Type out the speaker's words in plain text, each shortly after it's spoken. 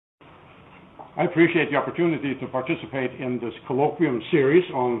I appreciate the opportunity to participate in this colloquium series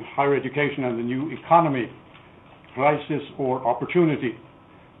on higher education and the new economy, crisis or opportunity.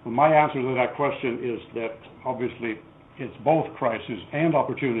 Well, my answer to that question is that obviously it's both crisis and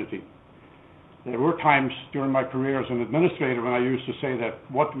opportunity. There were times during my career as an administrator when I used to say that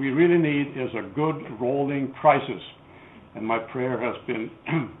what we really need is a good rolling crisis. And my prayer has been,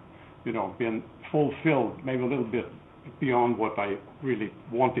 been fulfilled, maybe a little bit beyond what I really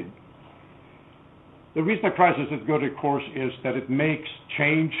wanted. The reason a crisis is good, of course, is that it makes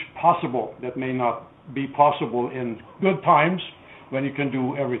change possible that may not be possible in good times when you can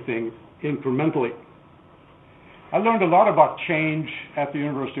do everything incrementally. I learned a lot about change at the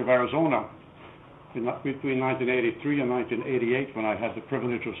University of Arizona between 1983 and 1988 when I had the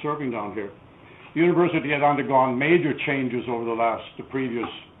privilege of serving down here. The university had undergone major changes over the previous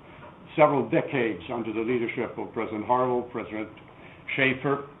several decades under the leadership of President Harville, President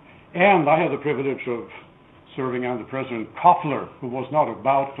Schaefer, and I had the privilege of serving under President Koffler, who was not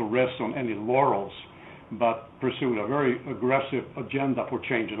about to rest on any laurels, but pursued a very aggressive agenda for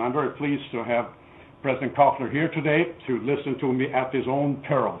change. And I'm very pleased to have President Koffler here today to listen to me at his own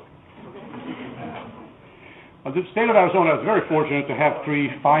peril. The state of Arizona is very fortunate to have three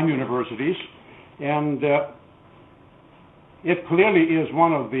fine universities, and it clearly is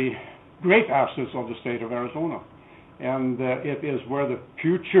one of the great assets of the state of Arizona. And it is where the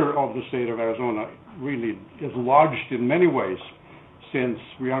future of the state of Arizona really is lodged in many ways, since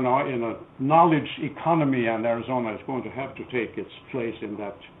we are now in a knowledge economy, and Arizona is going to have to take its place in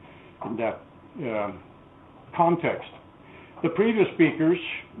that context. The previous speakers,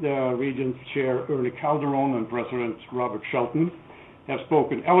 the Regent Chair Ernie Calderon and President Robert Shelton, have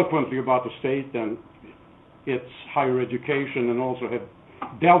spoken eloquently about the state and its higher education, and also have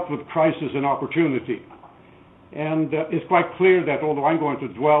dealt with crisis and opportunity. And it's quite clear that although I'm going to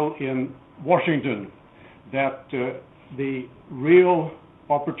dwell in Washington, that the real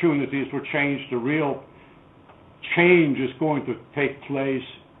opportunities for change, the real change is going to take place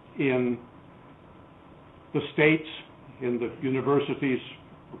in the states, in the universities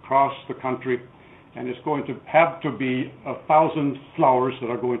across the country, and it's going to have to be 1,000 flowers that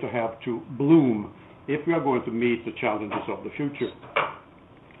are going to have to bloom if we are going to meet the challenges of the future.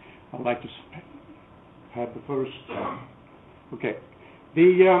 I'd like to have the first. Okay.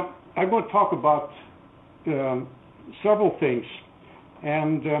 I'm going to talk about several things,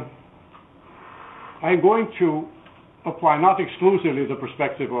 and I'm going to apply not exclusively the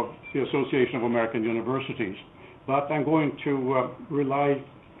perspective of the Association of American Universities, but I'm going to rely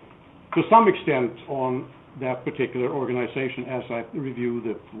to some extent on that particular organization as I review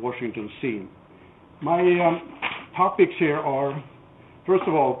the Washington scene. My topics here are, first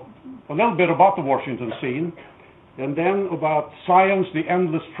of all, a little bit about the Washington scene, and then about Science, the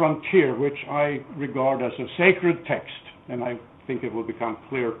Endless Frontier, which I regard as a sacred text, and I think it will become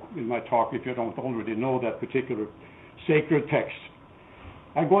clear in my talk if you don't already know that particular sacred text.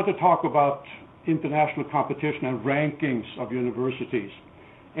 I'm going to talk about international competition and rankings of universities,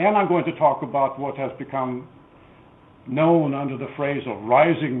 and I'm going to talk about what has become known under the phrase of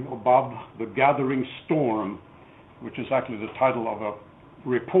rising above the gathering storm, which is actually the title of a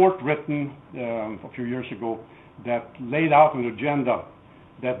report written a few years ago that laid out an agenda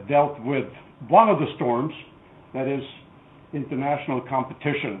that dealt with one of the storms, that is international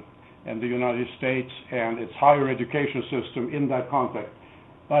competition and the United States and its higher education system in that context.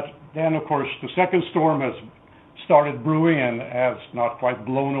 But then, of course, the second storm has started brewing and has not quite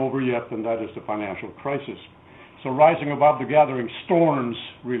blown over yet, and that is the financial crisis. So rising above the gathering storms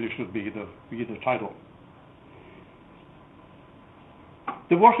really should be the title.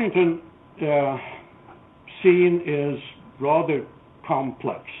 The Washington scene is rather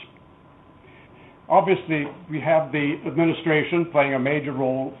complex. Obviously, we have the administration playing a major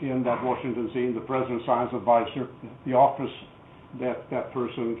role in that Washington scene, the President's Science Advisor, the office that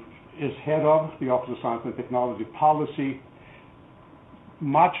person is head of, the Office of Science and Technology Policy.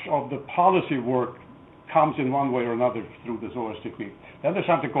 Much of the policy work comes in one way or another through this OSTP. Then there's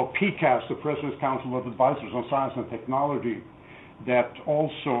something called PCAST, the President's Council of Advisors on Science and Technology, that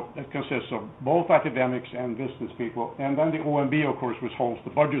consists of both academics and business people. And then the OMB, of course, which holds the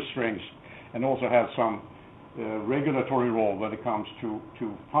budget strings and also has some regulatory role when it comes to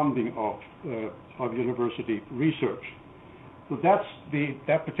funding of university research. So that's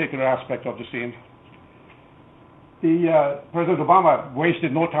that particular aspect of the scene. President Obama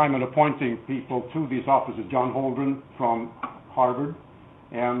wasted no time in appointing people to these offices. John Holdren from Harvard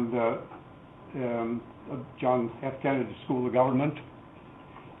and John F. Kennedy School of Government,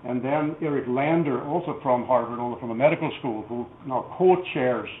 And then Eric Lander, also from Harvard, also from a medical school, who now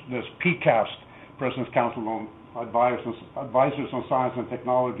co-chairs this PCAST, President's Council on Advisors on Science and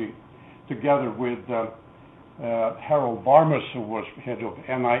Technology, together with Harold Varmus, who was head of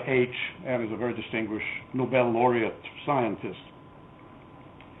NIH and is a very distinguished Nobel laureate scientist.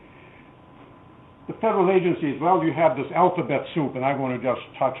 The federal agencies, well, you have this alphabet soup, and I'm going to just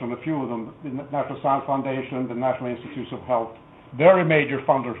touch on a few of them. The National Science Foundation, the National Institutes of Health, very major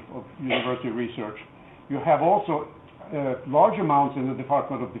funders of university research. You have also large amounts in the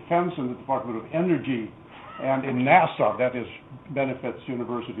Department of Defense and the Department of Energy and in NASA, that is, benefits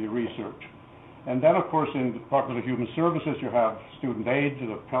university research. And then, of course, in the Department of Human Services, you have student aid,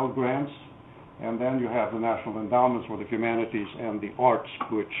 the Pell Grants, and then you have the National Endowments for the Humanities and the Arts,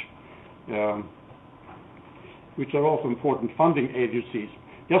 which are also important funding agencies.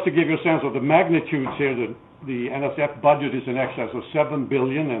 Just to give you a sense of the magnitudes here, the NSF budget is in excess of $7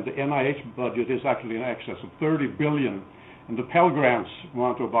 billion, and the NIH budget is actually in excess of $30 billion. And the Pell Grants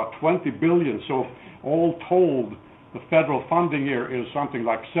amount to about $20 billion. So all told, the federal funding here is something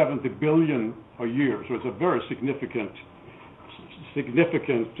like $70 billion a year. So it's a very significant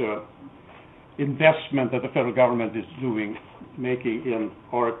investment that the federal government is making in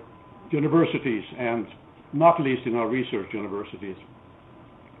our universities, and not least in our research universities.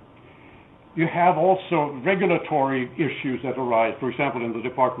 You have also regulatory issues that arise, for example, in the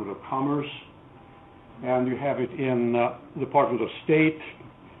Department of Commerce, and you have it in the Department of State,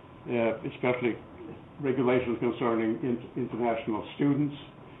 especially regulations concerning international students.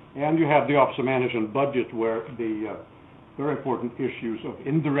 And you have the Office of Management and Budget, where the very important issues of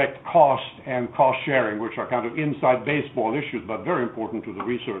indirect cost and cost sharing, which are kind of inside baseball issues, but very important to the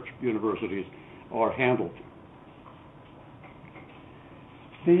research universities, are handled.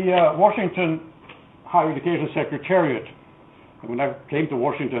 The Washington Higher Education Secretariat, when I came to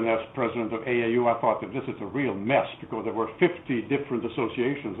Washington as president of AAU, I thought that this is a real mess, because there were 50 different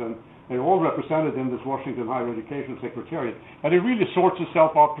associations, and they're all represented in this Washington Higher Education Secretariat. And it really sorts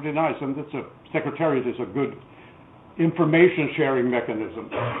itself out pretty nice, and Secretariat is a good information sharing mechanism.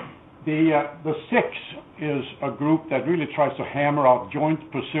 The SIX is a group that really tries to hammer out joint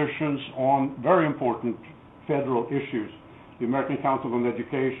positions on very important federal issues. The American Council on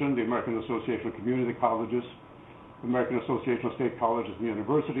Education, the American Association of Community Colleges, the American Association of State Colleges and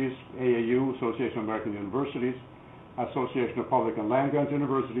Universities, AAU, Association of American Universities, Association of Public and Land-Grant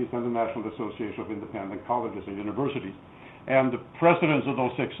Universities, and the National Association of Independent Colleges and Universities. And the presidents of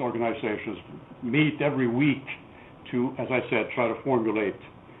those 6 organizations meet every week to, as I said, try to formulate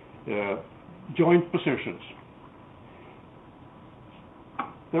joint positions.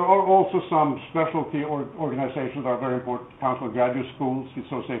 There are also some specialty organizations that are very important: Council of Graduate Schools, the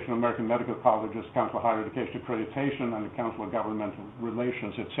Association of American Medical Colleges, Council of Higher Education Accreditation, and the Council of Governmental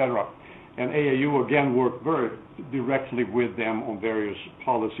Relations, etc. And AAU, again, worked very directly with them on various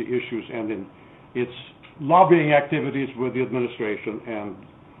policy issues and in its lobbying activities with the administration and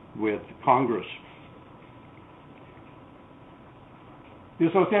with Congress. The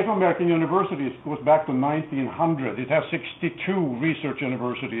Association of American Universities goes back to 1900. It has 62 research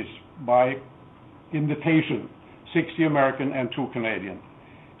universities by invitation, 60 American and 2 Canadian.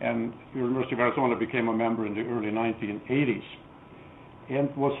 And the University of Arizona became a member in the early 1980s.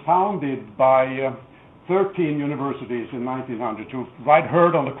 And was founded by 13 universities in 1900 to ride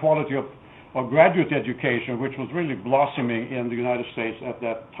herd on the quality of graduate education, which was really blossoming in the United States at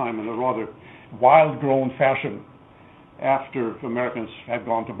that time in a rather wild-grown fashion, after Americans had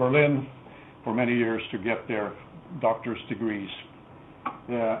gone to Berlin for many years to get their doctor's degrees.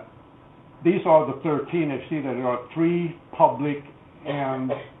 These are the 13. You see that there are 3 public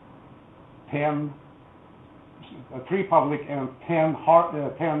and 10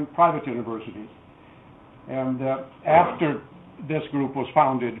 private universities. And after this group was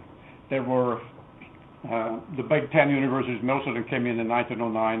founded, there were the big 10 universities. Most of them came in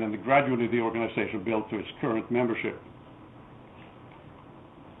 1909, and gradually the organization built to its current membership.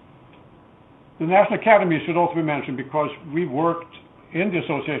 The National Academies should also be mentioned, because we worked in the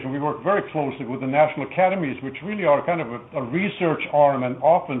association, we work very closely with the National Academies, which really are kind of a research arm and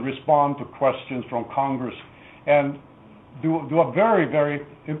often respond to questions from Congress, and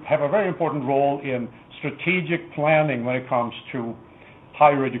have a very important role in strategic planning when it comes to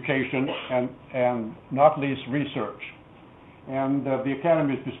higher education and not least research. And the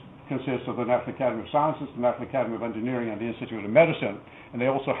academies consist of the National Academy of Sciences, the National Academy of Engineering, and the Institute of Medicine. And they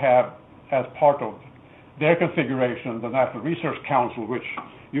also have, as part of their configuration, the National Research Council, which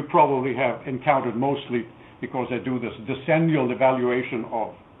you probably have encountered mostly because they do this decennial evaluation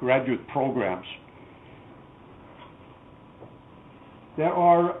of graduate programs. There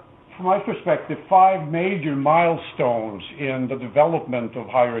are, from my perspective, 5 major milestones in the development of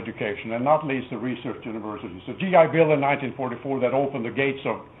higher education, and not least the research universities. The GI Bill in 1944 that opened the gates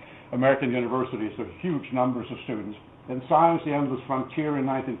of American universities to huge numbers of students. Then Science, the Endless Frontier in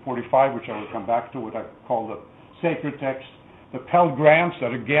 1945, which I will come back to, what I call the sacred text. The Pell Grants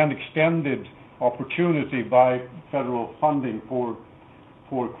that again extended opportunity by federal funding for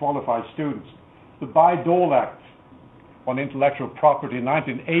qualified students. The Bayh-Dole Act on intellectual property in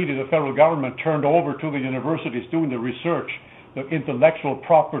 1980, the federal government turned over to the universities doing the research, the intellectual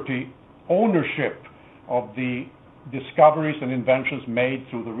property ownership of the discoveries and inventions made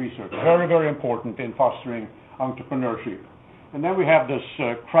through the research. Very, very important in fostering entrepreneurship. And then we have this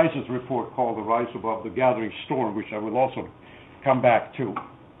crisis report called The Rise Above the Gathering Storm, which I will also come back to.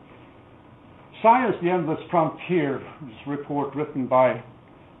 Science, the Endless Frontier, this report written by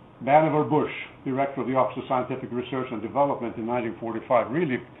Vannevar Bush, director of the Office of Scientific Research and Development in 1945,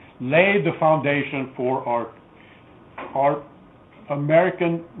 really laid the foundation for our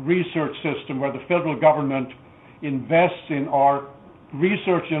American research system, where the federal government invests in our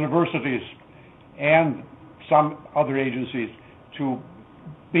research universities and some other agencies to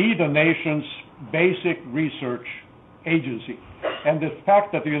be the nation's basic research agency. And the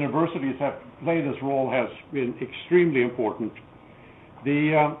fact that the universities have played this role has been extremely important.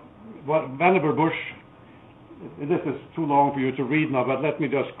 Vannevar Bush, this is too long for you to read now, but let me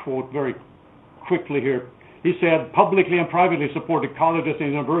just quote very quickly here. He said, publicly and privately supported colleges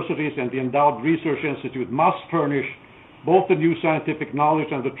and universities and the endowed research institute must furnish both the new scientific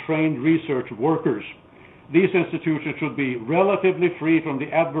knowledge and the trained research workers. These institutions should be relatively free from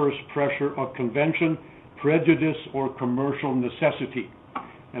the adverse pressure of convention, prejudice, or commercial necessity.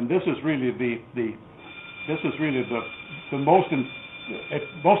 And this is really the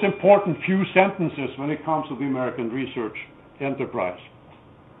most important few sentences when it comes to the American research enterprise.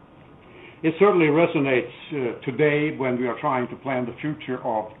 It certainly resonates today when we are trying to plan the future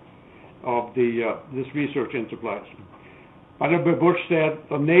of this research enterprise. Vannevar Bush said,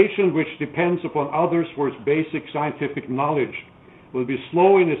 a nation which depends upon others for its basic scientific knowledge will be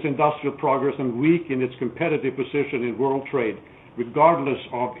slow in its industrial progress and weak in its competitive position in world trade, regardless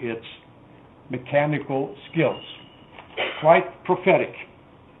of its mechanical skills. Quite prophetic.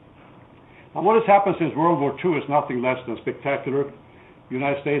 Now, what has happened since World War II is nothing less than spectacular. The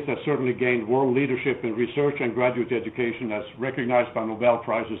United States has certainly gained world leadership in research and graduate education, as recognized by Nobel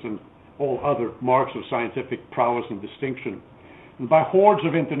Prizes and all other marks of scientific prowess and distinction, and by hordes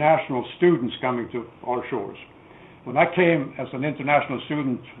of international students coming to our shores. When I came as an international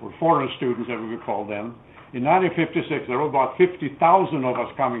student, or foreign students as we would call them, in 1956 there were about 50,000 of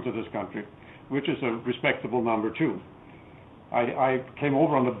us coming to this country, which is a respectable number too. I came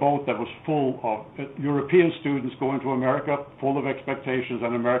over on a boat that was full of European students going to America, full of expectations,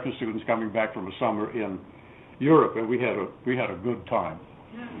 and American students coming back from a summer in Europe, and we had a good time.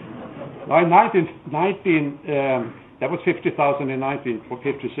 Now, that was 50,000 in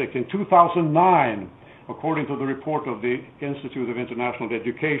 1956. In 2009, according to the report of the Institute of International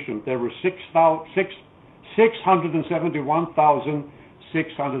Education, there were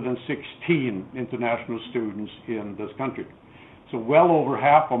 671,616 international students in this country. So well over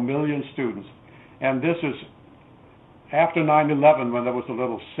 500,000 students. And this is after 9/11, when there was a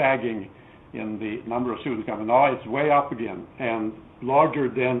little sagging in the number of students coming. Now it's way up again and larger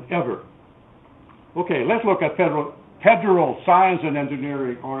than ever. Okay, let's look at federal science and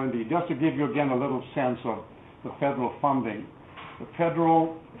engineering, R&D, just to give you again a little sense of the federal funding. The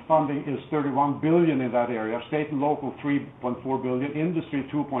federal funding is $31 billion in that area, state and local $3.4 billion, industry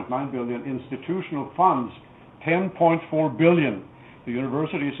 $2.9 billion, institutional funds $10.4 billion. The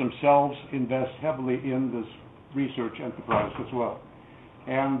universities themselves invest heavily in this research enterprise as well.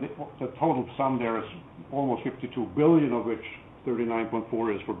 And the total sum there is almost $52 billion, of which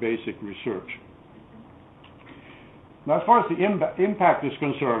 39.4 is for basic research. Now, as far as the impact is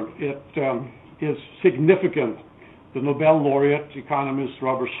concerned, it is significant. The Nobel laureate economist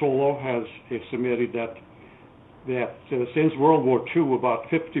Robert Solow has estimated that since World War II, about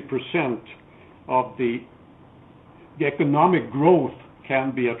 50% of the economic growth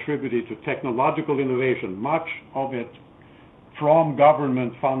can be attributed to technological innovation, much of it from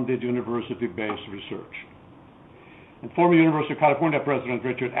government-funded university-based research. And former University of California President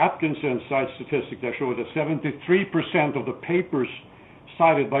Richard Atkinson cites statistics that show that 73% of the papers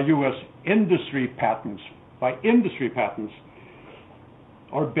cited by U.S. industry patents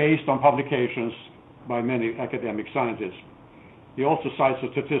are based on publications by many academic scientists. He also cites a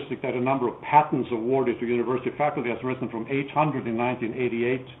statistic that a number of patents awarded to university faculty has risen from 800 in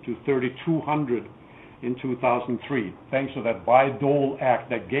 1988 to 3,200 in 2003, thanks to that Bayh-Dole Act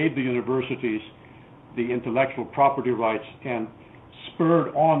that gave the universities the intellectual property rights and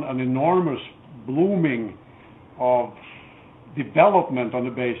spurred on an enormous blooming of development on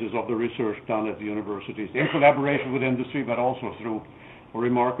the basis of the research done at the universities, in collaboration with industry, but also through a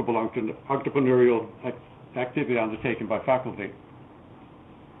remarkable entrepreneurial activity undertaken by faculty.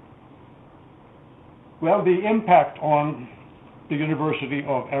 Well, the impact on the University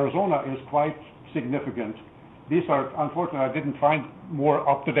of Arizona is quite significant. These are, unfortunately, I didn't find more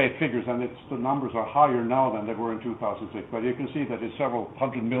up-to-date figures, and the numbers are higher now than they were in 2006. But you can see that it's several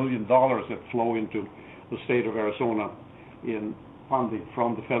 $100 million that flow into the state of Arizona in funding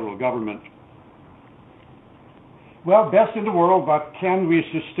from the federal government. Well, best in the world, but can we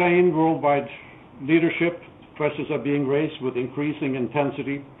sustain worldwide leadership? Questions are being raised with increasing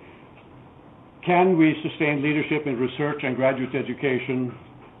intensity. Can we sustain leadership in research and graduate education?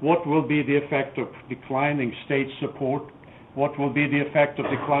 What will be the effect of declining state support? What will be the effect of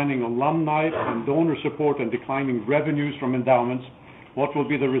declining alumni and donor support and declining revenues from endowments? What will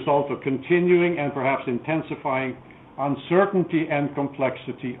be the result of continuing and perhaps intensifying uncertainty and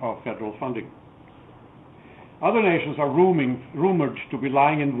complexity of federal funding? Other nations are rumored to be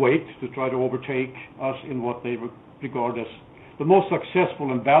lying in wait to try to overtake us in what they regard as the most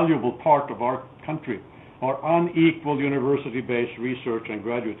successful and valuable part of our country, our unequal university-based research and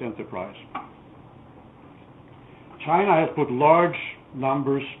graduate enterprise. China has put large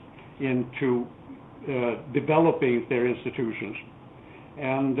numbers into developing their institutions.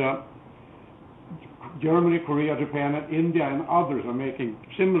 And Germany, Korea, Japan, and India, and others are making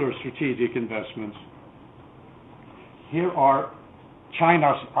similar strategic investments. Here are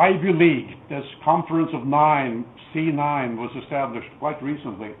China's Ivy League. This Conference of Nine, C9, was established quite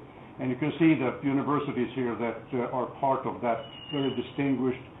recently. And you can see the universities here that are part of that very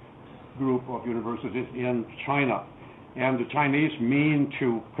distinguished group of universities in China. And the Chinese mean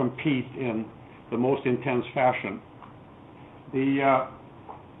to compete in the most intense fashion. The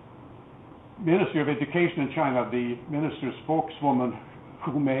Ministry of Education in China, the minister's spokeswoman,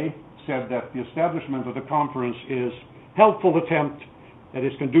 Hu Mei, said that the establishment of the conference is a helpful attempt that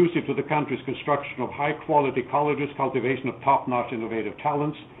is conducive to the country's construction of high-quality colleges, cultivation of top-notch innovative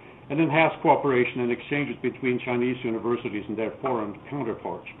talents, and enhanced cooperation and exchanges between Chinese universities and their foreign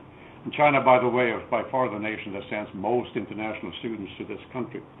counterparts. And China, by the way, is by far the nation that sends most international students to this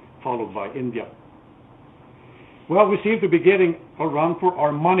country, followed by India. Well, we seem to be getting a run for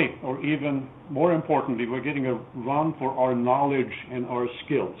our money, or even more importantly, we're getting a run for our knowledge and our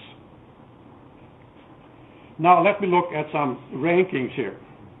skills. Now, let me look at some rankings here.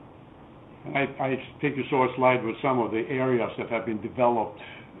 I think you saw a slide with some of the areas that have been developed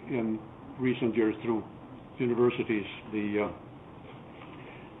in recent years through universities, the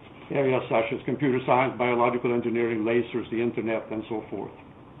areas such as computer science, biological engineering, lasers, the internet, and so forth.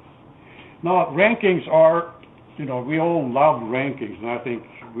 Now, rankings are, we all love rankings, and I think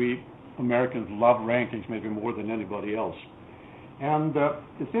we Americans love rankings maybe more than anybody else. And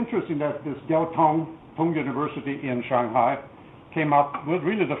it's interesting that this Jiaotong University in Shanghai came up with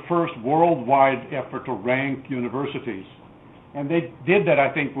really the first worldwide effort to rank universities. And they did that,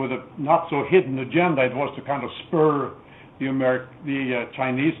 I think, with a not-so-hidden agenda. It was to kind of spur the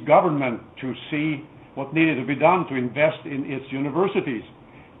Chinese government to see what needed to be done to invest in its universities.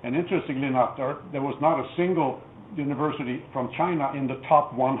 And interestingly enough, there was not a single university from China in the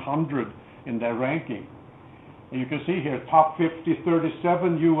top 100 in their ranking. And you can see here, top 50,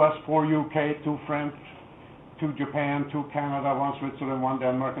 37 US, 4 UK, 2 French, 2 Japan, 2 Canada, 1 Switzerland, 1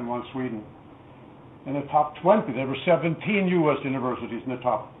 Denmark, and 1 Sweden. In the top 20, there were 17 US universities in the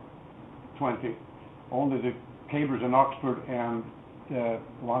top 20. Only the Cambridge and Oxford and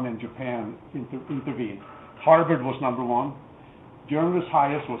one in Japan intervened. Harvard was number 1. Germany's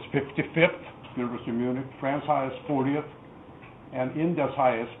highest was 55th, University of Munich. France's highest, 40th. And India's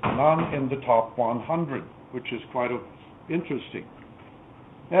highest, none in the top 100, which is quite interesting.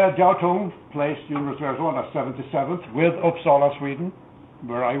 Jiaotong placed University of Arizona 77th with Uppsala, Sweden,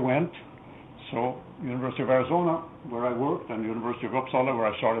 where I went. So University of Arizona, where I worked, and University of Uppsala, where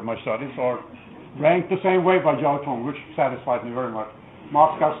I started my studies, are ranked the same way by Jiaotong, which satisfies me very much.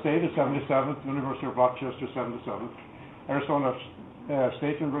 Moscow State is 77th, University of Rochester 77th, Arizona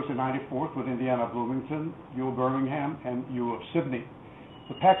State University 94th, with Indiana Bloomington, U of Birmingham, and U of Sydney.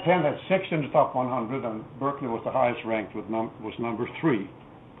 The Pac-10 had 6 in the top 100, and Berkeley was the highest ranked, was number 3.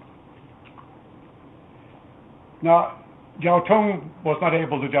 Now, Jiaotong was not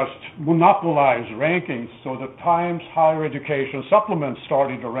able to just monopolize rankings, so the Times Higher Education Supplement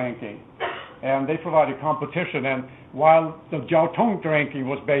started a ranking. and they provided competition. And while the Jiaotong ranking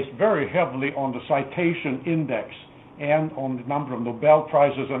was based very heavily on the citation index and on the number of Nobel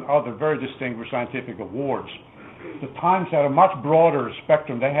Prizes and other very distinguished scientific awards, the Times had a much broader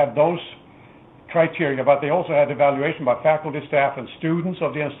spectrum. They had those criteria, but they also had evaluation by faculty, staff, and students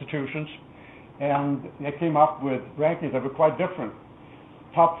of the institutions, and they came up with rankings that were quite different.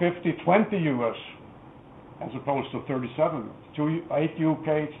 Top 50, 20 U.S., as opposed to 37. 8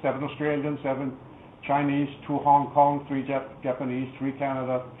 UK, 7 Australian, 7 Chinese, 2 Hong Kong, 3 Japanese, 3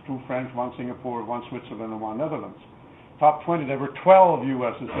 Canada, 2 French, 1 Singapore, 1 Switzerland, and 1 Netherlands. Top 20, there were 12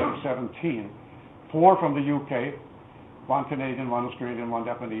 U.S. instead of 17. 4 from the UK, 1 Canadian, 1 Australian, 1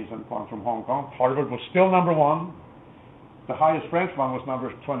 Japanese, and 1 from Hong Kong. Harvard was still number 1. The highest French one was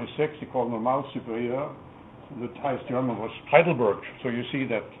number 26, École Normale Supérieure. The highest German was Heidelberg. So you see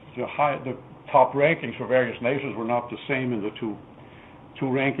that the top rankings for various nations were not the same in the two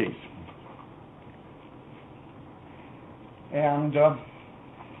rankings. And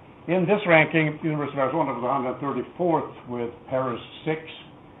in this ranking, University of Arizona was 134th, with Paris 6.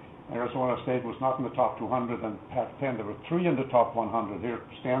 Arizona State was not in the top 200, and Pac-10, there were 3 in the top 100. Here,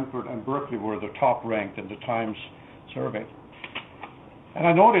 Stanford and Berkeley were the top ranked in the Times survey. And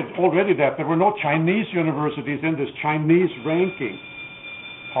I noted already that there were no Chinese universities in this Chinese ranking,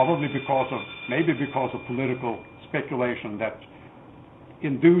 maybe because of political speculation that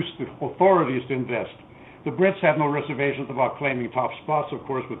induced the authorities to invest. The Brits had no reservations about claiming top spots, of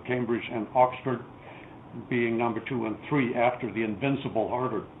course, with Cambridge and Oxford being number 2 and 3 after the invincible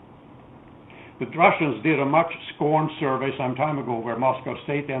Harvard. The Russians did a much scorned survey some time ago where Moscow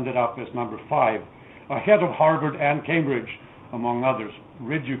State ended up as number 5, ahead of Harvard and Cambridge, among others,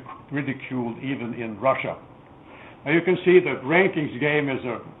 ridiculed even in Russia. Now you can see the rankings game is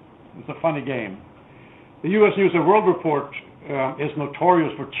a funny game. The U.S. News and World Report is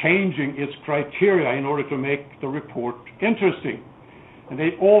notorious for changing its criteria in order to make the report interesting. And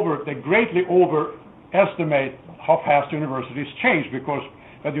they greatly overestimate how fast universities change, because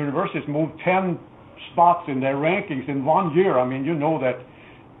the universities moved 10 spots in their rankings in 1 year. I mean, you know that,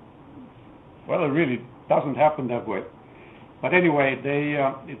 well, it really doesn't happen that way. But anyway,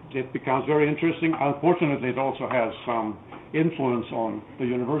 it becomes very interesting. Unfortunately, it also has some influence on the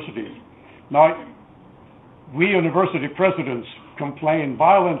universities. Now, we university presidents complain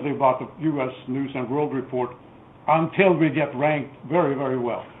violently about the U.S. News and World Report until we get ranked very, very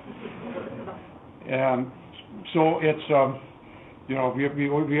well. So it's,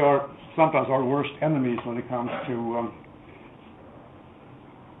 we are sometimes our worst enemies when it comes to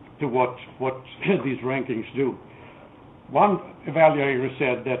what these rankings do. One evaluator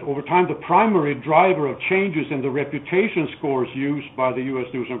said that over time, the primary driver of changes in the reputation scores used by the U.S.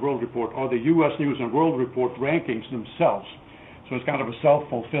 News and World Report are the U.S. News and World Report rankings themselves. So it's kind of a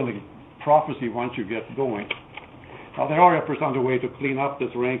self-fulfilling prophecy once you get going. Now, there are efforts underway to clean up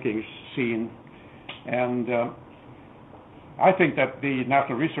this rankings scene, and I think that the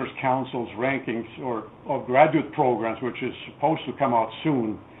National Research Council's rankings of graduate programs, which is supposed to come out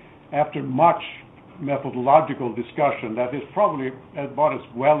soon, after much methodological discussion, that is probably about as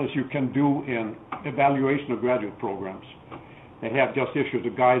well as you can do in evaluation of graduate programs. They have just issued a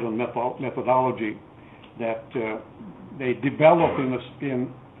guide on methodology that they developed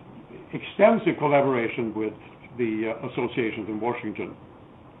in extensive collaboration with the associations in Washington.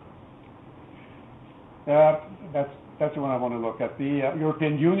 That's the one I want to look at. The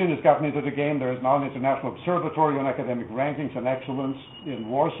European Union has gotten into the game. There is now an International Observatory on Academic Rankings and Excellence in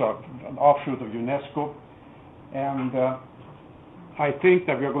Warsaw, an offshoot of UNESCO. And I think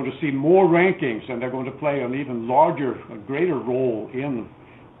that we are going to see more rankings, and they're going to play an even larger, a greater role in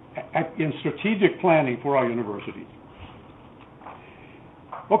strategic planning for our universities.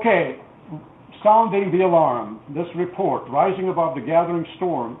 Okay, sounding the alarm. This report, Rising Above the Gathering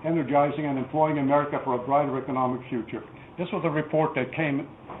Storm, Energizing and Employing America for a Brighter Economic Future. This was a report that came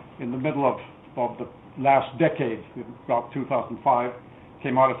in the middle of the last decade, about 2005.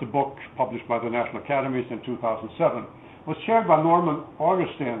 Came out as a book published by the National Academies in 2007. Was chaired by Norman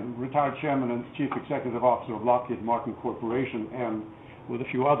Augustin, retired chairman and chief executive officer of Lockheed Martin Corporation, and with a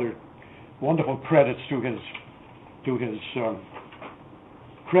few other wonderful credits to his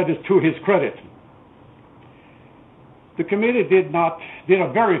credit. The committee did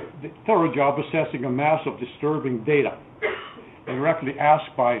a very thorough job assessing a mass of disturbing data. They were actually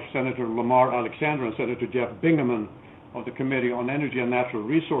asked by Senator Lamar Alexander and Senator Jeff Bingaman of the Committee on Energy and Natural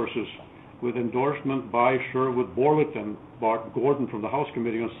Resources, with endorsement by Sherwood Borlett and Bart Gordon from the House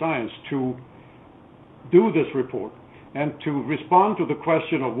Committee on Science, to do this report and to respond to the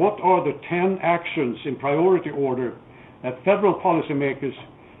question of what are the 10 actions in priority order that federal policymakers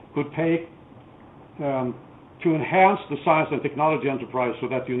could take to enhance the science and technology enterprise so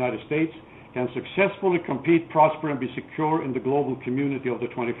that the United States can successfully compete, prosper, and be secure in the global community of the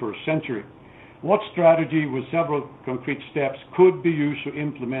 21st century. What strategy with several concrete steps could be used to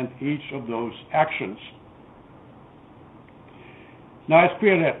implement each of those actions? Now, it's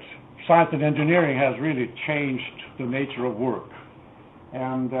clear that science and engineering has really changed the nature of work.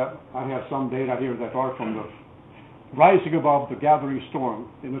 And I have some data here that are from the rising above the gathering storm.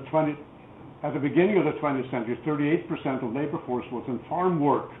 At the beginning of the 20th century, 38% of labor force was in farm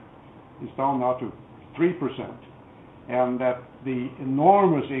work. It's down now to 3%. And that the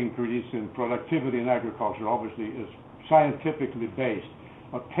enormous increase in productivity in agriculture obviously is scientifically based.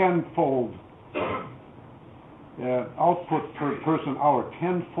 A tenfold output per person hour,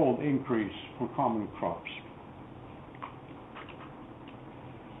 tenfold increase for common crops.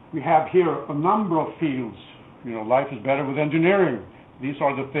 We have here a number of fields. Life is better with engineering. These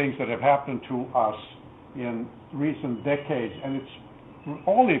are the things that have happened to us in recent decades, and it's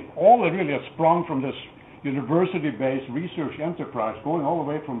all really has sprung from this university-based research enterprise, going all the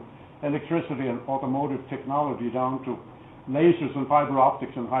way from electricity and automotive technology down to lasers and fiber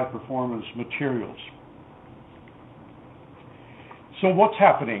optics and high-performance materials. So what's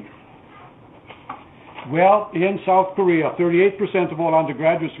happening? Well, in South Korea, 38% of all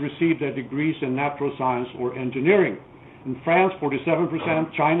undergraduates received their degrees in natural science or engineering. In France,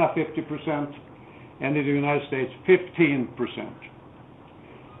 47%, China, 50%, and in the United States, 15%.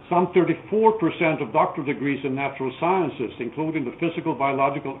 Some 34% of doctoral degrees in natural sciences, including the physical,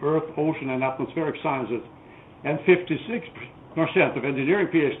 biological, earth, ocean, and atmospheric sciences, and 56% of engineering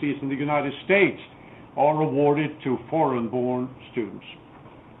PhDs in the United States are awarded to foreign-born students.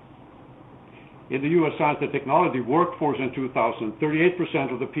 In the U.S. science and technology workforce in 2000,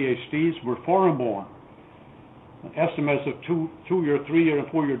 38% of the PhDs were foreign-born. Estimates of two-year, 3-year, and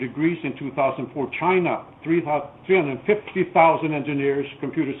 4-year degrees in 2004. China, 350,000 engineers,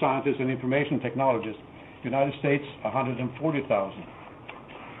 computer scientists, and information technologists. United States, 140,000.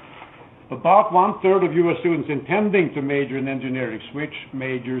 About 1/3 of U.S. students intending to major in engineering switch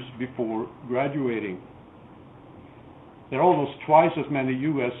majors before graduating. There are almost twice as many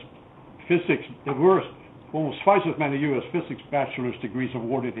U.S. physics bachelor's degrees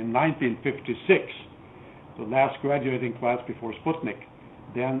awarded in 1956. The last graduating class before Sputnik,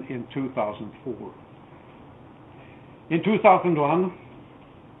 than in 2004. In 2001,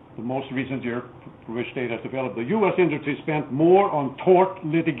 the most recent year for which data is developed, the U.S. industry spent more on tort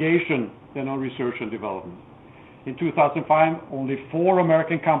litigation than on research and development. In 2005, only 4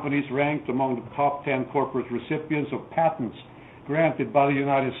 American companies ranked among the top 10 corporate recipients of patents granted by the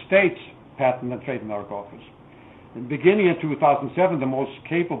United States Patent and Trademark Office. And beginning in 2007, the most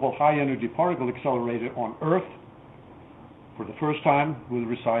capable high-energy particle accelerator on Earth, for the first time, will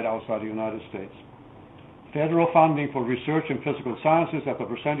reside outside the United States. Federal funding for research in physical sciences as a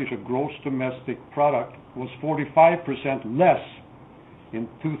percentage of gross domestic product was 45% less in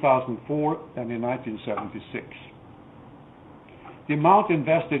 2004 than in 1976. The amount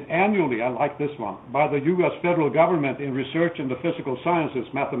invested annually, I like this one, by the U.S. federal government in research in the physical sciences,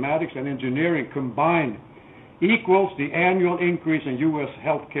 mathematics, and engineering combined equals the annual increase in U.S.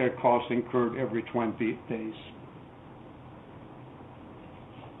 healthcare costs incurred every 20 days.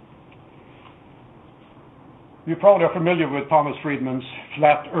 You probably are familiar with Thomas Friedman's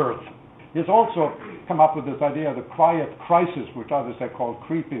flat Earth. He's also come up with this idea of the quiet crisis, which others have called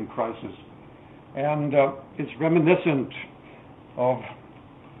creeping crisis. And it's reminiscent of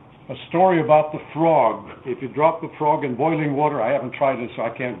a story about the frog. If you drop the frog in boiling water, I haven't tried it, so I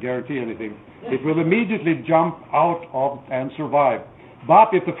can't guarantee anything, it will immediately jump out of and survive.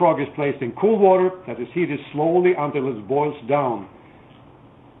 But if the frog is placed in cool water that is heated slowly until it boils down,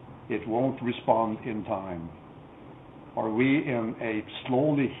 it won't respond in time. Are we in a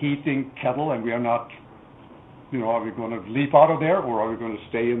slowly heating kettle and we are not, are we going to leap out of there or are we going to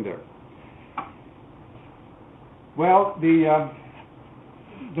stay in there? Well,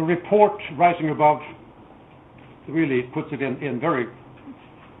 the report Rising Above really puts it in very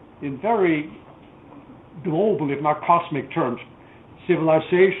global, if not cosmic terms.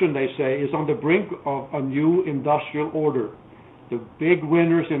 Civilization, they say, is on the brink of a new industrial order. The big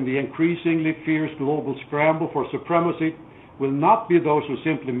winners in the increasingly fierce global scramble for supremacy will not be those who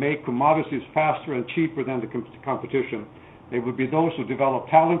simply make commodities faster and cheaper than the competition. They will be those who develop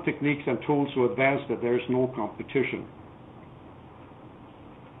talent, techniques, and tools so advanced that there is no competition.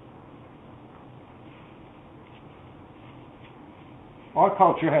 Our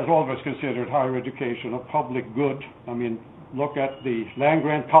culture has always considered higher education a public good. I mean, look at the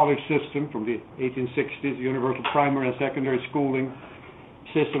land-grant college system from the 1860s, universal primary and secondary schooling,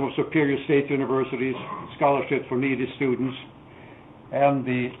 system of superior state universities, scholarships for needy students, and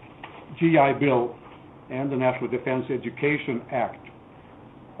the GI Bill and the National Defense Education Act,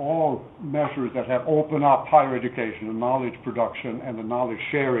 all measures that have opened up higher education, the knowledge production, and the knowledge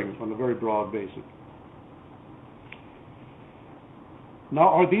sharing on a very broad basis. Now,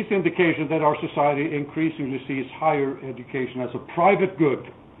 are these indications that our society increasingly sees higher education as a private good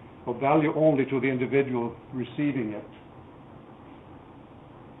of value only to the individual receiving it?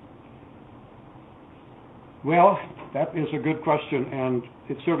 Well, that is a good question, and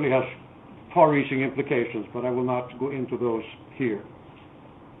it certainly has far-reaching implications, but I will not go into those here.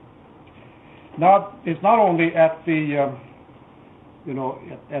 Now, it's not only at the,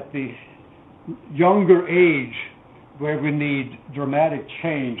 at the younger age where we need dramatic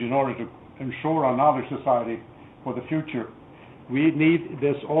change in order to ensure our knowledge society for the future. We need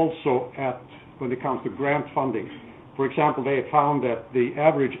this also when it comes to grant funding. For example, they have found that the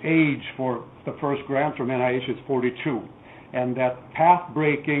average age for the first grant from NIH is 42, and that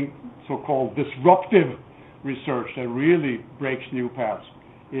path-breaking, so-called disruptive research that really breaks new paths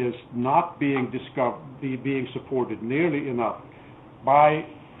is not being supported nearly enough by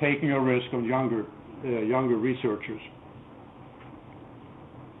taking a risk on younger researchers.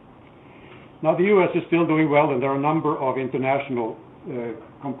 Now, the U.S. is still doing well, and there are a number of international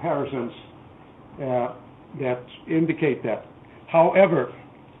comparisons that indicate that. However,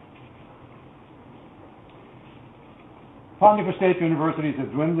 funding for state universities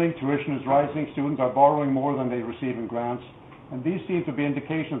is dwindling, tuition is rising, students are borrowing more than they receive in grants, and these seem to be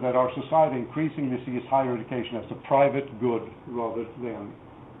indications that our society increasingly sees higher education as a private good rather than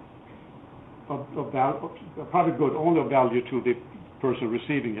a private good only of value to the person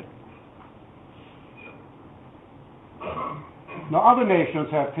receiving it. Now, other nations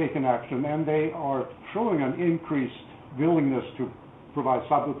have taken action, and they are showing an increased willingness to provide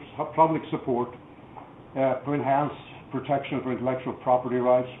public support to enhance protection for intellectual property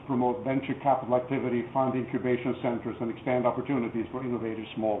rights, promote venture capital activity, fund incubation centers, and expand opportunities for innovative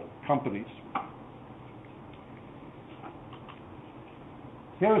small companies.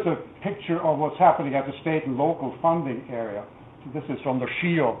 Here is a picture of what's happening at the state and local funding area. This is from the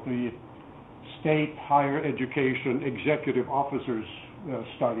SHIO, the State Higher Education Executive Officers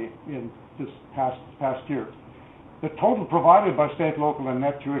study in this past year. The total provided by state, local, and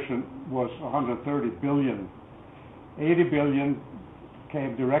net tuition was $130 billion. $80 billion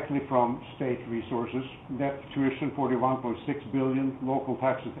came directly from state resources. Net tuition, $41.6 billion. Local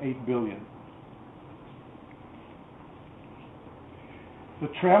taxes, $8 billion. The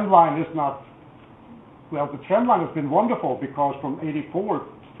trend line is not, well, the trend line has been wonderful because from 84,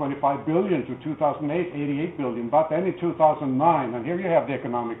 25 billion to 2008, 88 billion, but then in 2009, and here you have the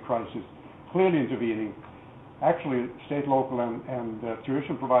economic crisis clearly intervening. Actually, state, local, and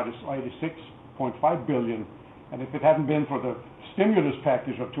tuition providers 86.5 billion, and if it hadn't been for the stimulus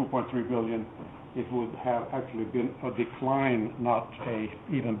package of 2.3 billion, it would have actually been a decline, not a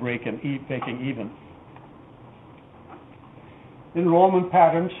even breaking even. Enrollment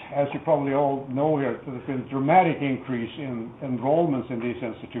patterns, as you probably all know here, there's been a dramatic increase in enrollments in these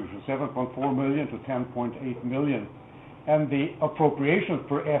institutions, 7.4 million to 10.8 million. And the appropriations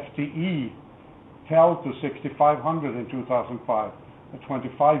per FTE fell to 6,500 in 2005, a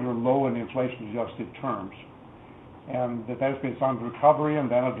 25-year low in inflation-adjusted terms. And that has been some recovery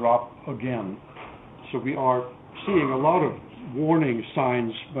and then a drop again. So we are seeing a lot of warning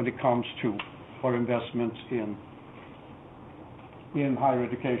signs when it comes to our investments in higher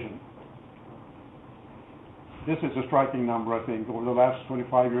education. This is a striking number, I think. Over the last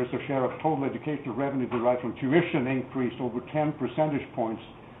 25 years, the share of total educational revenue derived from tuition increased over 10 percentage points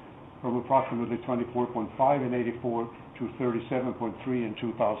from approximately 24.5 in 84 to 37.3 in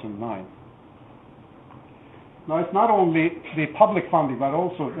 2009. Now, it's not only the public funding, but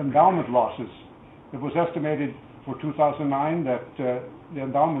also endowment losses. It was estimated for 2009 that the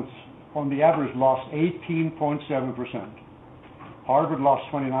endowments, on the average, lost 18.7%. Harvard lost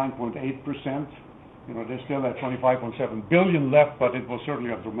 29.8%. They still had 25.7 billion left, but it was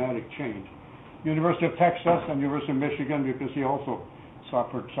certainly a dramatic change. University of Texas and University of Michigan, you can see, also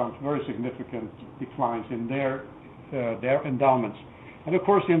suffered some very significant declines in their endowments. And of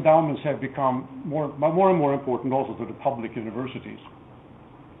course, the endowments have become more and more important also to the public universities.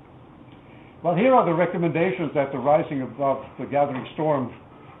 Well, here are the recommendations that the Rising Above the Gathering Storm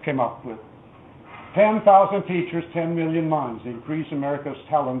came up with. 10,000 teachers, 10 million minds. Increase America's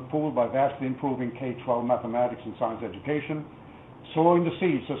talent pool by vastly improving K-12 mathematics and science education. Sowing the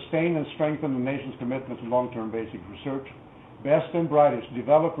seeds, sustain and strengthen the nation's commitment to long-term basic research. Best and brightest,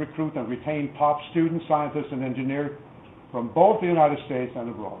 develop, recruit, and retain top students, scientists, and engineers from both the United States and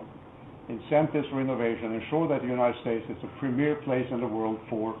abroad, incentives for innovation, and ensure that the United States is a premier place in the world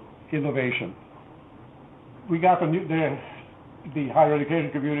for innovation. We got the higher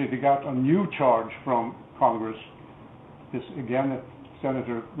education community got a new charge from Congress. This again,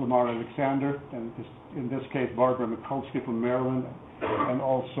 Senator Lamar Alexander, and in this case Barbara Mikulski from Maryland, and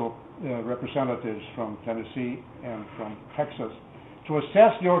also representatives from Tennessee and from Texas, to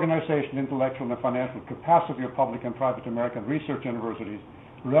assess the organization, intellectual, and financial capacity of public and private American research universities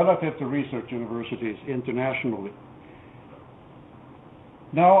relative to research universities internationally.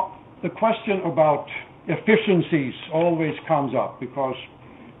 Now, the question about efficiencies always comes up, because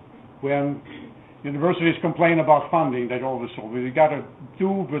when universities complain about funding, they always say, well, you got to do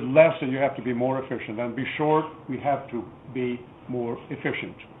with less and you have to be more efficient. And be sure we have to be more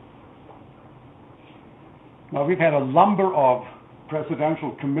efficient. Now, we've had a number of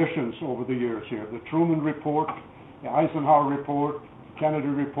presidential commissions over the years here. The Truman Report, the Eisenhower Report, Kennedy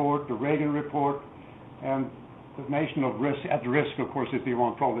Report, the Reagan Report, and the Nation of Risk, at Risk, of course, is the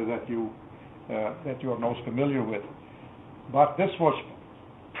one probably that you are most familiar with. But this was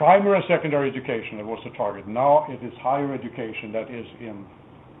primary and secondary education that was the target. Now it is higher education that is in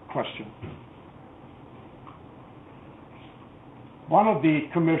question. One of the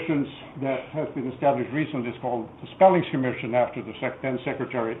commissions that has been established recently is called the Spellings Commission, after the then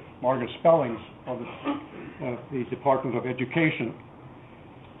Secretary Margaret Spellings of the Department of Education.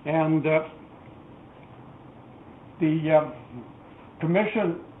 And the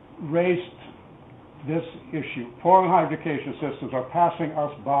commission raised this issue. Foreign higher education systems are passing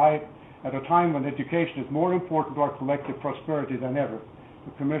us by at a time when education is more important to our collective prosperity than ever.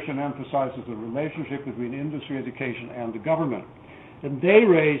 The commission emphasizes the relationship between industry, education, and the government. And they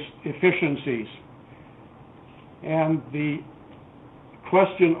raised efficiencies. And the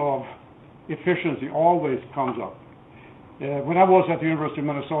question of efficiency always comes up. When I was at the University of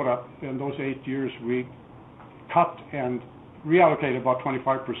Minnesota in those 8 years, we cut and reallocated about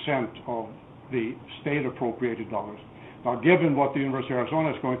 25% of the state appropriated dollars. Now, given what the University of Arizona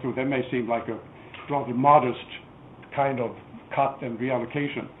is going through, that may seem like a rather modest kind of cut and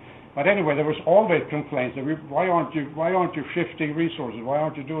reallocation. But anyway, there was always complaints that why aren't you shifting resources? Why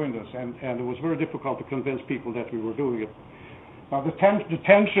aren't you doing this? And it was very difficult to convince people that we were doing it. Now, the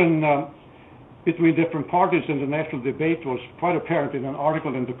tension between different parties in the national debate was quite apparent in an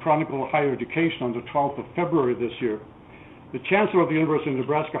article in the Chronicle of Higher Education on the 12th of February this year. The Chancellor of the University of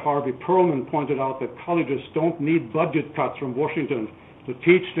Nebraska, Harvey Perlman, pointed out that colleges don't need budget cuts from Washington to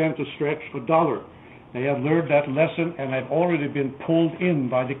teach them to stretch a dollar. They have learned that lesson and have already been pulled in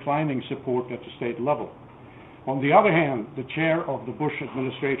by declining support at the state level. On the other hand, the chair of the Bush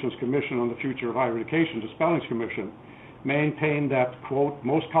administration's Commission on the Future of Higher Education, the Spellings Commission, maintained that, quote,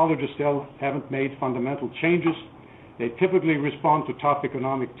 most colleges still haven't made fundamental changes. They typically respond to tough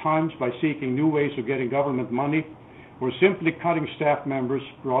economic times by seeking new ways of getting government money, or simply cutting staff members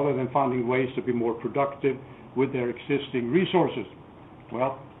rather than finding ways to be more productive with their existing resources.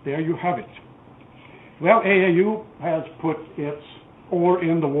 Well, there you have it. Well, AAU has put its oar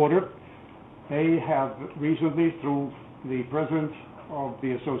in the water. They have recently, through the president of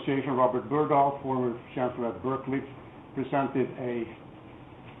the association, Robert Berdahl, former chancellor at Berkeley,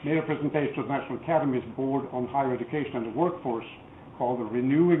 made a presentation to the National Academy's Board on Higher Education and the Workforce, called the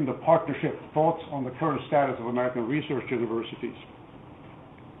Renewing the Partnership, Thoughts on the Current Status of American Research Universities.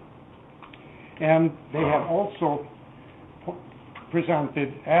 And they have also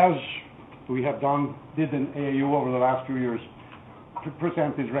presented, as we did in AAU over the last few years,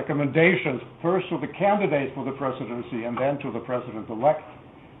 presented recommendations, first to the candidates for the presidency and then to the president-elect,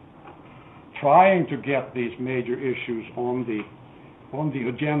 trying to get these major issues on the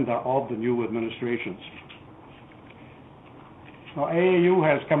agenda of the new administrations. Now, AAU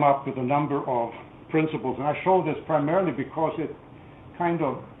has come up with a number of principles, and I show this primarily because it kind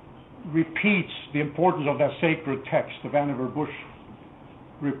of repeats the importance of that sacred text, the Vannevar Bush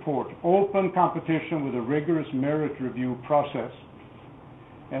report. Open competition with a rigorous merit review process.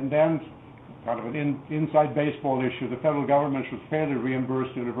 And then, kind of an inside baseball issue, the federal government should fairly reimburse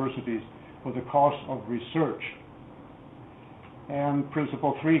universities for the cost of research. And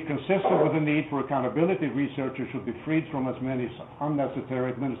principle 3, consistent with the need for accountability, researchers should be freed from as many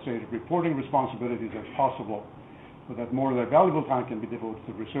unnecessary administrative reporting responsibilities as possible, so that more of their valuable time can be devoted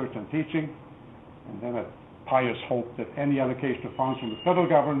to research and teaching. And then a pious hope that any allocation of funds from the federal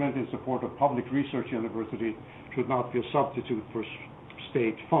government in support of public research universities should not be a substitute for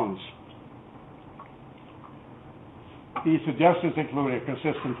state funds. These suggestions include a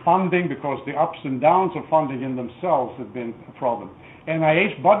consistent funding, because the ups and downs of funding in themselves have been a problem.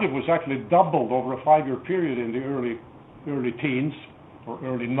 NIH budget was actually doubled over a 5-year period in the early early teens, or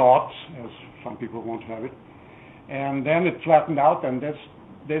early noughts, as some people want to have it. And then it flattened out, and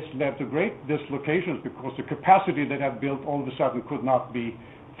this led to great dislocations because the capacity that had built all of a sudden could not be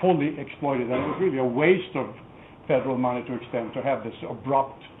fully exploited. And it was really a waste of federal money to extend to have this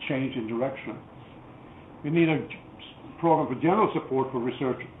abrupt change in direction. We need a program for general support for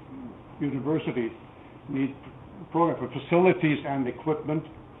research universities. We need a program for facilities and equipment,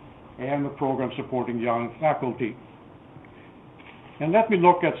 and a program supporting young faculty. And let me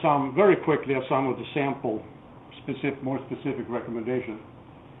look at very quickly at some of the sample more specific recommendations.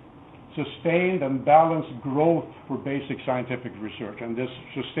 Sustained and balanced growth for basic scientific research, and this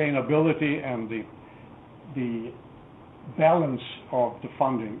sustainability and the balance of the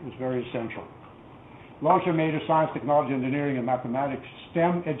funding is very essential. Larger major science, technology, engineering, and mathematics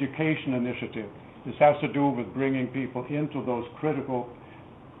STEM education initiative. This has to do with bringing people into those critical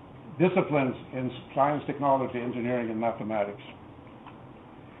disciplines in science, technology, engineering, and mathematics.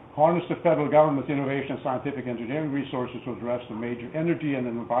 Harness the federal government's innovation and scientific engineering resources to address the major energy and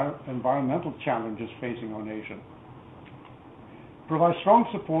environmental challenges facing our nation. Provide strong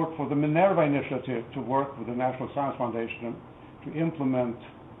support for the Minerva initiative to work with the National Science Foundation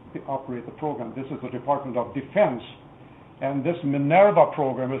to operate the program. This is the Department of Defense, and this Minerva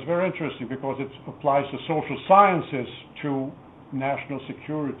program is very interesting because it applies the social sciences to national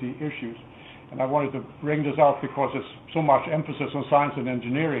security issues. And I wanted to bring this out because there's so much emphasis on science and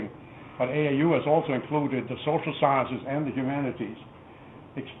engineering, but AAU has also included the social sciences and the humanities.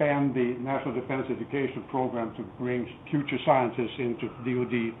 Expand the National Defense Education Program to bring future scientists into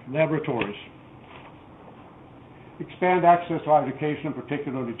DoD laboratories. Expand access to higher education,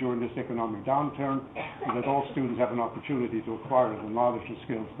 particularly during this economic downturn, so that all students have an opportunity to acquire the knowledge and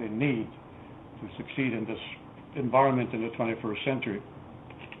skills they need to succeed in this environment in the 21st century.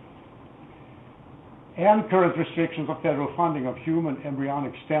 And current restrictions of federal funding of human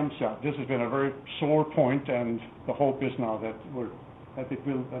embryonic stem cells. This has been a very sore point, and the hope is now that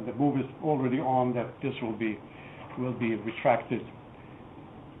the move is already on, that this will be retracted.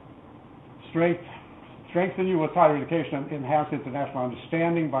 Strengthen U.S. higher education and enhance international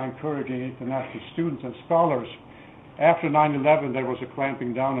understanding by encouraging international students and scholars. After 9/11, there was a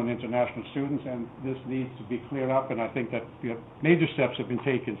clamping down on international students, and this needs to be cleared up, and I think that major steps have been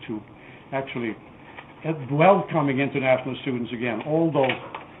taken to actually welcoming international students again, although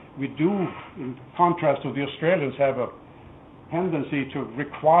we do, in contrast to the Australians, have a tendency to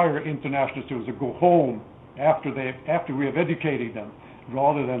require international students to go home after we have educated them,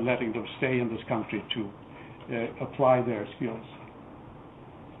 rather than letting them stay in this country to apply their skills.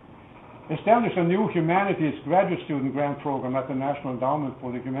 Establish a new humanities graduate student grant program at the National Endowment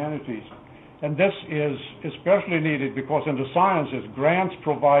for the Humanities. And this is especially needed because in the sciences, grants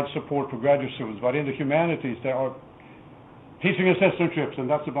provide support for graduate students, but in the humanities, there are teaching assistantships, and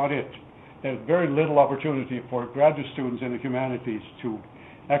that's about it. There's very little opportunity for graduate students in the humanities to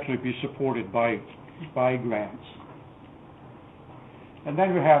actually be supported by grants. And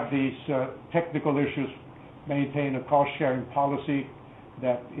then we have these technical issues. Maintain a cost-sharing policy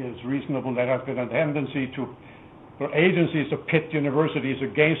that is reasonable. There has been a tendency for agencies to pit universities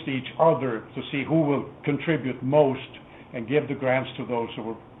against each other to see who will contribute most and give the grants to those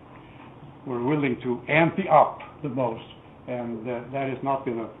who were willing to ante up the most, and that has not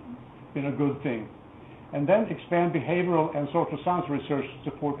been a good thing. And then expand behavioral and social science research to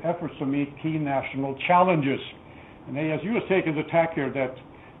support efforts to meet key national challenges. And ASU has taken the tack here that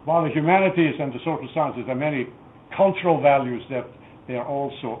while the humanities and the social sciences have many cultural values, that they are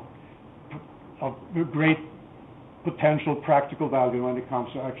also of great potential practical value when it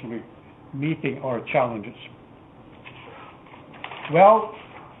comes to actually meeting our challenges. Well,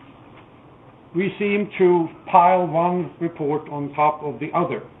 we seem to pile one report on top of the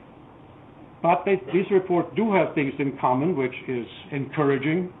other. But these reports do have things in common, which is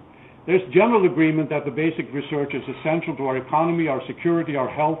encouraging. There's general agreement that the basic research is essential to our economy, our security, our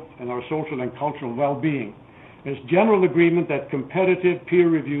health, and our social and cultural well-being. There's general agreement that competitive,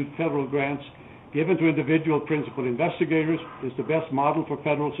 peer-reviewed federal grants given to individual principal investigators is the best model for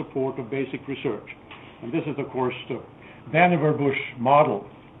federal support of basic research. And this is, of course, the Vannevar-Bush model.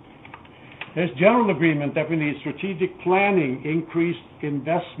 There's general agreement that we need strategic planning, increased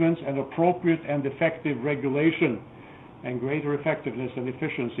investments, and appropriate and effective regulation, and greater effectiveness and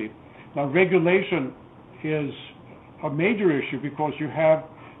efficiency. Now, regulation is a major issue because you have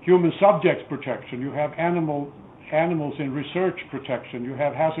human subjects protection, you have animals in research protection, you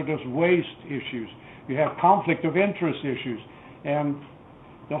have hazardous waste issues, you have conflict of interest issues, and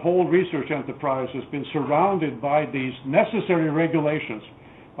the whole research enterprise has been surrounded by these necessary regulations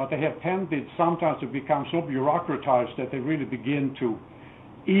but they have tended sometimes to become so bureaucratized that they really begin to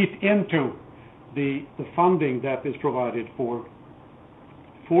eat into the funding that is provided for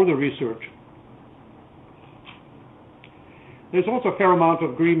the research. There's also a fair amount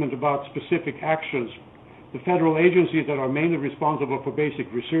of agreement about specific actions. The federal agencies that are mainly responsible for basic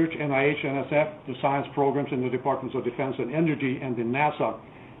research, NIH, NSF, the science programs in the Departments of Defense and Energy, and in NASA,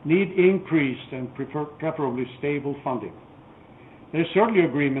 need increased and preferably stable funding. There's certainly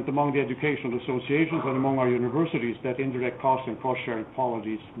agreement among the educational associations and among our universities that indirect cost and cost-sharing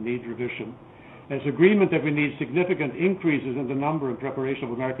policies need revision. There's agreement that we need significant increases in the number and preparation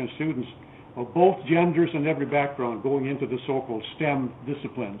of American students of both genders and every background going into the so-called STEM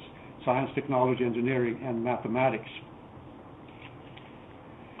disciplines, science, technology, engineering, and mathematics.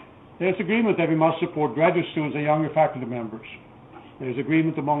 There's agreement that we must support graduate students and younger faculty members. There's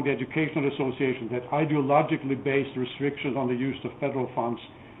agreement among the educational associations that ideologically based restrictions on the use of federal funds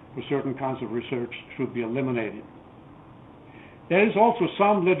for certain kinds of research should be eliminated. There is also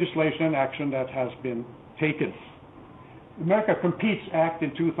some legislation and action that has been taken. The America Competes Act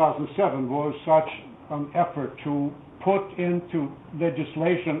in 2007 was such an effort to put into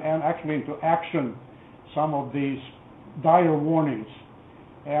legislation and actually into action some of these dire warnings.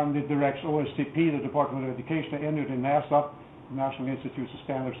 And it directs OSTP, the Department of Education, Energy, NASA, National Institutes of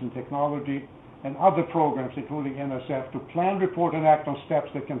Standards and Technology, and other programs, including NSF, to plan, report, and act on steps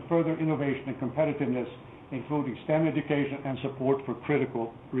that can further innovation and competitiveness, including STEM education and support for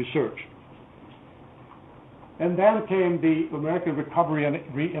critical research. And then came the American Recovery and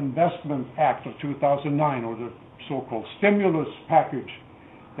Reinvestment Act of 2009, or the so-called stimulus package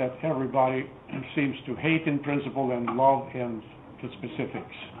that everybody seems to hate in principle and love in the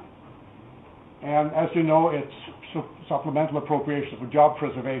specifics. And as you know, it's supplemental appropriations for job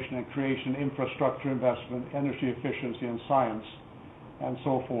preservation and creation, infrastructure investment, energy efficiency, and science, and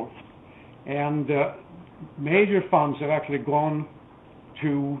so forth. And major funds have actually gone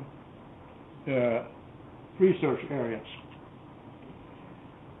to research areas.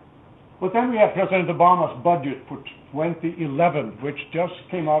 But then we have President Obama's budget for 2011, which just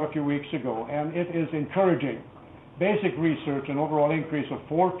came out a few weeks ago, and it is encouraging. Basic research, an overall increase of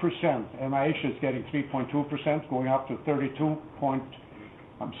 4%. NIH is getting 3.2%, going up to 32 point.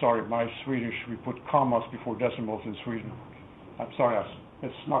 I'm sorry, my Swedish, we put commas before decimals in Sweden. I'm sorry,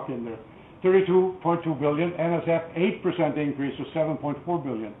 it's snuck in there. 32.2 billion. NSF, 8% increase to 7.4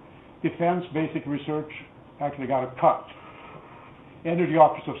 billion. Defense basic research actually got a cut. Energy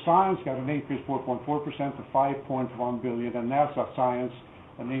Office of Science got an increase 4.4% to 5.1 billion, and NASA Science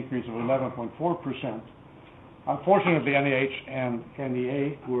an increase of 11.4%. Unfortunately, NIH and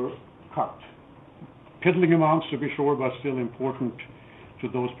NEA were cut. Piddling amounts, to be sure, but still important to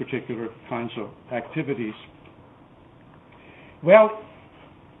those particular kinds of activities. Well,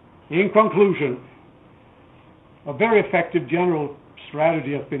 in conclusion, a very effective general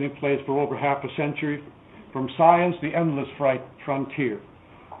strategy has been in place for over half a century. From science, the endless frontier.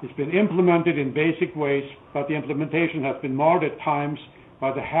 It's been implemented in basic ways, but the implementation has been marred at times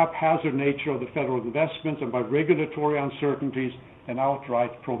by the haphazard nature of the federal investments and by regulatory uncertainties and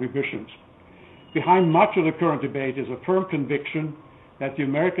outright prohibitions. Behind much of the current debate is a firm conviction that the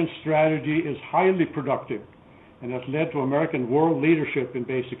American strategy is highly productive and has led to American world leadership in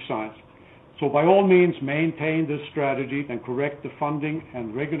basic science. So by all means, maintain this strategy and correct the funding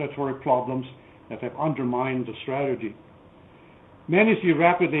and regulatory problems that have undermined the strategy. Many see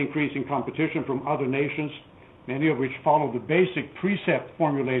rapidly increasing competition from other nations, many of which follow the basic precept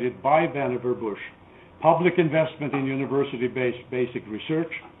formulated by Vannevar Bush: public investment in university-based basic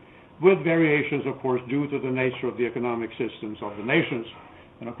research, with variations, of course, due to the nature of the economic systems of the nations.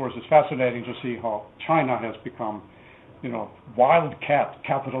 And of course, it's fascinating to see how China has become, wildcat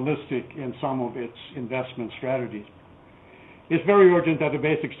capitalistic in some of its investment strategies. It's very urgent that the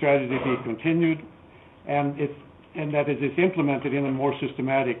basic strategy be continued and that it is implemented in a more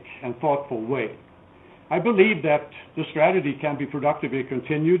systematic and thoughtful way. I believe that the strategy can be productively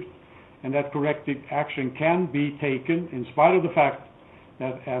continued and that corrective action can be taken in spite of the fact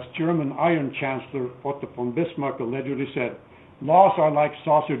that, as German Iron Chancellor Otto von Bismarck allegedly said, laws are like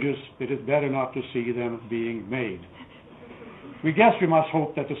sausages, it is better not to see them being made. We must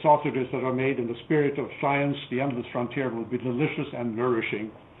hope that the sausages that are made in the spirit of science, the endless frontier, will be delicious and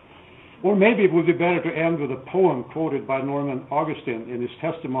nourishing. Or maybe it would be better to end with a poem quoted by Norman Augustine in his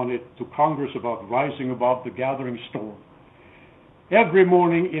testimony to Congress about rising above the gathering storm. Every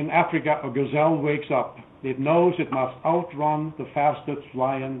morning in Africa, a gazelle wakes up. It knows it must outrun the fastest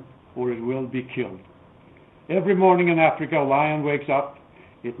lion or it will be killed. Every morning in Africa, a lion wakes up.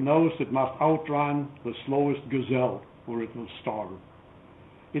 It knows it must outrun the slowest gazelle or it will starve.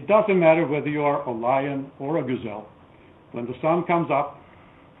 It doesn't matter whether you are a lion or a gazelle. When the sun comes up,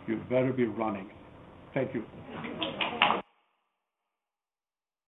 you better be running. Thank you.